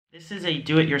This is a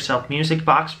do-it-yourself music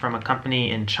box from a company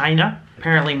in China.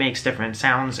 Apparently makes different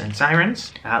sounds and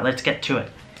sirens. Let's get to it.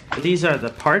 These are the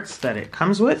parts that it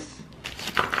comes with.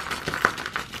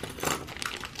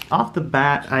 Off the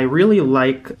bat, I really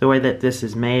like the way that this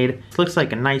is made. It looks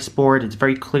like a nice board. It's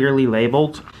very clearly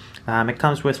labeled. It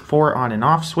comes with 4 on and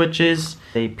off switches,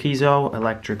 a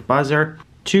piezoelectric buzzer,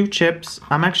 2 chips.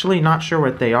 I'm actually not sure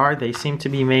what they are. They seem to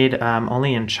be made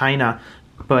only in China.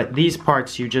 But these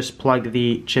parts you just plug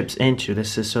the chips into.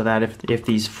 This is so that if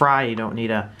these fry, you don't need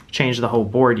to change the whole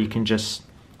board. You can just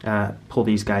pull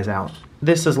these guys out.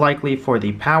 This is likely for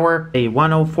the power, a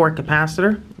 104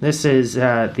 capacitor. This is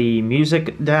the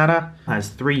music data. Has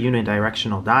 3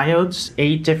 unidirectional diodes,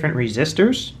 8 different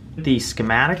resistors. The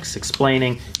schematics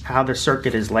explaining how the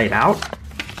circuit is laid out.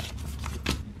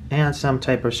 And some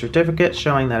type of certificate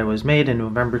showing that it was made in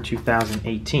November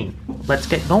 2018. Let's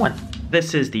get going.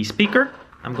 This is the speaker.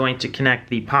 I'm going to connect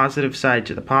the positive side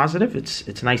to the positive.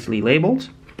 It's nicely labeled.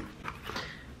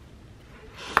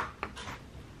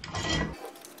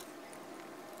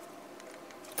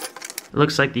 It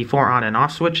looks like the 4 on and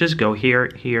off switches go here,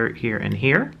 here, here, and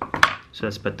here. So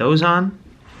let's put those on.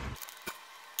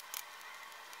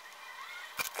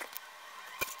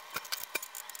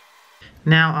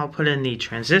 Now I'll put in the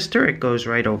transistor. It goes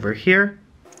right over here.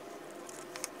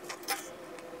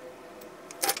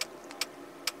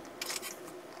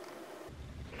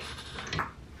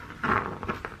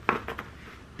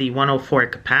 The 104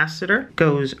 capacitor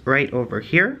goes right over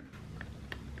here.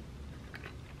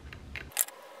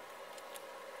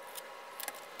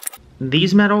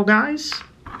 These metal guys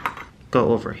go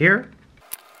over here.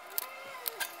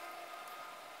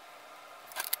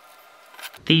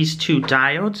 These 2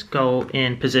 diodes go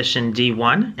in position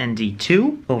D1 and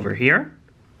D2 over here.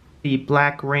 The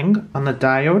black ring on the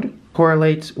diode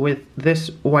correlates with this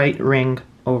white ring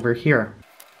over here.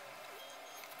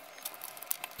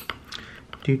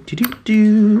 The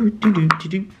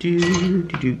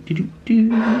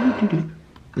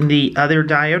other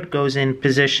diode goes in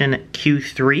position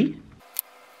Q3.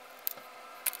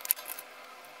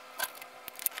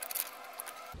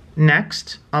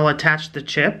 Next, I'll attach the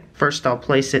chip. First, I'll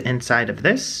place it inside of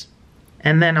this,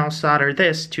 and then I'll solder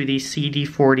this to the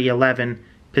CD4011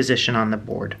 position on the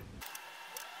board.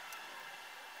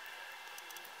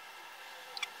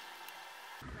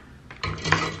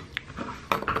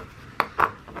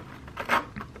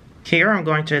 Here I'm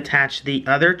going to attach the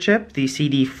other chip, the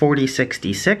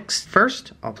CD4066.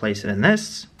 First, I'll place it in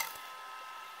this.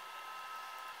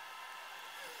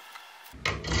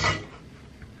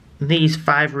 These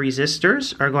 5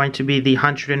 resistors are going to be the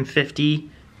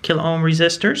 150 kilo ohm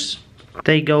resistors.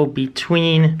 They go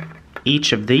between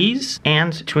each of these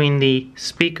and between the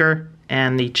speaker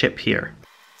and the chip here.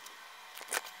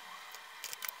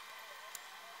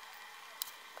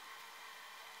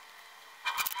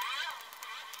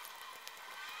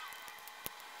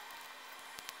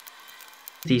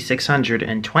 The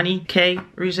 620K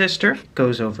resistor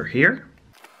goes over here.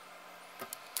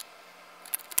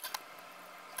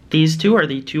 These 2 are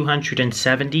the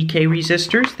 270K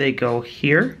resistors. They go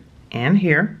here and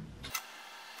here.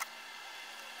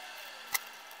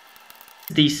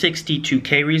 The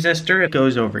 62K resistor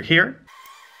goes over here.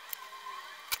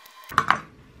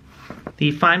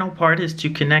 The final part is to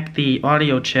connect the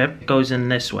audio chip. It goes in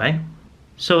this way.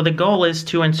 So the goal is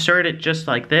to insert it just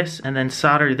like this and then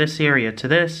solder this area to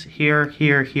this, here,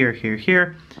 here, here, here,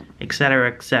 here,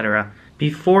 etc., etc.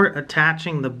 Before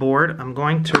attaching the board, I'm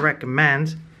going to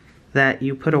recommend that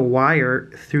you put a wire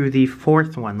through the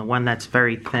 4th one, the one that's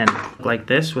very thin. Like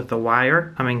this, with the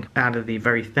wire coming out of the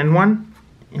very thin one.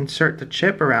 Insert the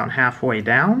chip around halfway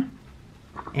down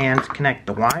and connect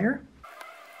the wire.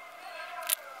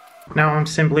 Now I'm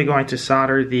simply going to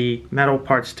solder the metal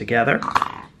parts together.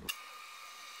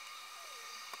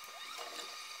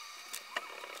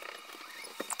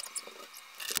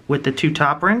 With the 2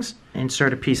 top rings,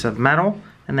 insert a piece of metal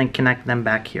and then connect them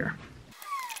back here.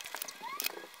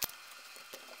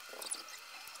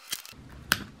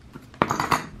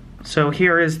 So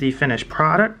here is the finished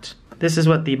product. This is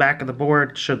what the back of the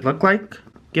board should look like,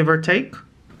 give or take.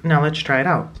 Now let's try it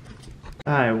out.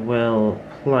 I will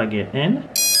plug it in.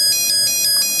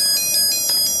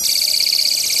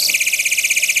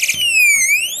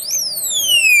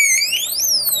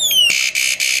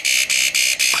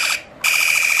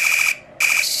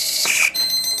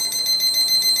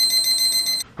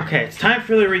 Okay, it's time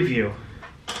for the review.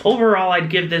 Overall, I'd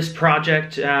give this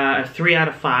project a 3 out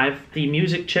of 5. The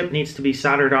music chip needs to be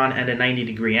soldered on at a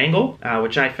 90-degree angle,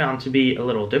 which I found to be a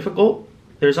little difficult.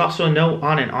 There's also no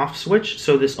on and off switch,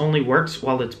 so this only works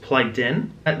while it's plugged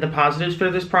in. The positives for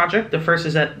this project, the first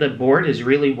is that the board is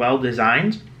really well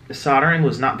designed. The soldering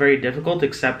was not very difficult,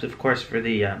 except of course for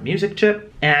the music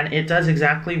chip, and it does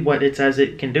exactly what it says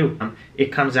it can do.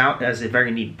 It comes out as a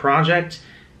very neat project.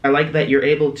 I like that you're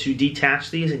able to detach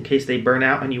these in case they burn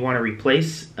out and you want to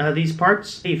replace these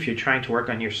parts. If you're trying to work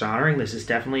on your soldering, this is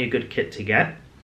definitely a good kit to get.